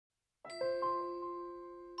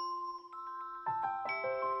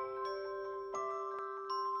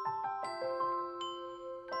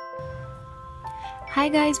Hi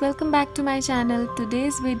guys, welcome back to my channel.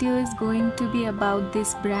 Today's video is going to be about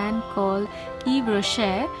this brand called Yves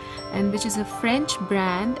Rocher, and which is a French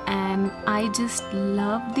brand, and I just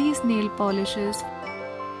love these nail polishes.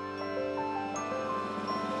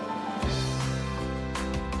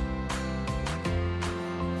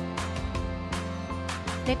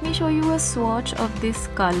 Let me show you a swatch of this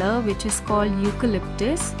color, which is called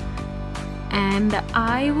eucalyptus. And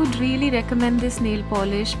I would really recommend this nail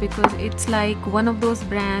polish because it's like one of those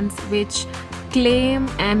brands which claim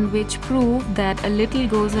and which prove that a little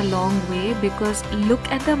goes a long way, because look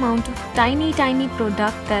at the amount of tiny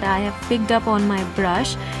product that I have picked up on my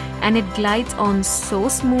brush, and it glides on so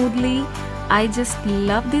smoothly. I just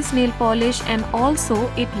love this nail polish, and also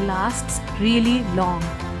it lasts really long.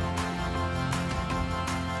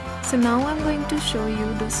 So now I'm going to show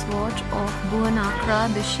you the swatch of Botanical.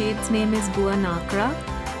 The shade's name is Botanical.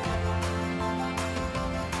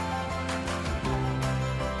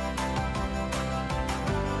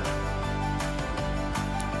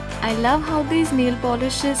 I love how these nail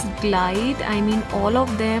polishes glide. I mean, all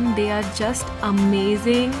of them, they are just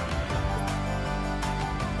amazing.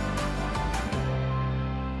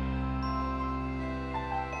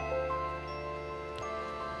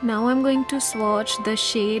 Now I'm going to swatch the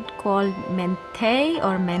shade called Menthe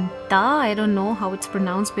or Menta. I don't know how it's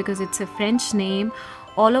pronounced because it's a French name.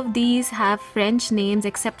 All of these have French names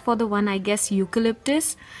except for the one, I guess,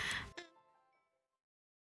 eucalyptus.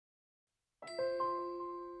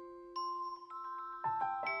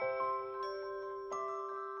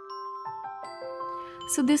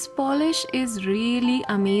 So this polish is really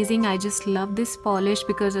amazing. I just love this polish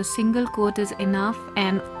because a single coat is enough,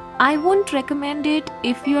 and I won't recommend it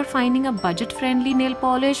if you are finding a budget friendly nail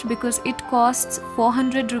polish because it costs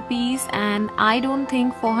 400 rupees, and I don't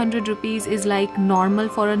think 400 rupees is like normal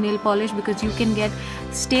for a nail polish, because you can get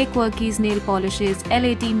Stay Quirky's nail polishes,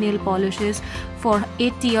 L18 nail polishes for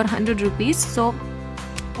 80 or 100 rupees. So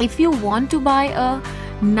if you want to buy a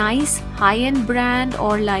nice high-end brand,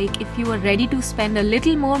 or like if you are ready to spend a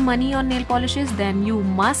little more money on nail polishes, then you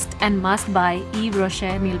must buy Yves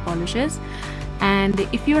Rocher nail polishes. And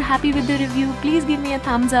if you're happy with the review, please give me a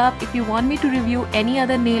thumbs up. If you want me to review any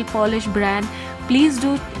other nail polish brand, please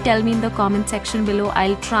do tell me in the comment section below.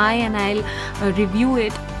 I'll try and I'll review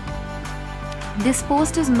it. This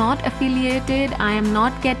post is not affiliated. I am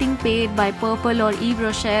not getting paid by Purple or Yves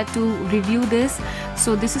Rocher to review this.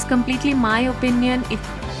 So this is completely my opinion. If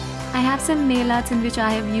I have some nail arts in which I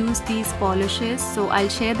have used these polishes, so I'll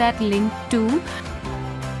share that link too.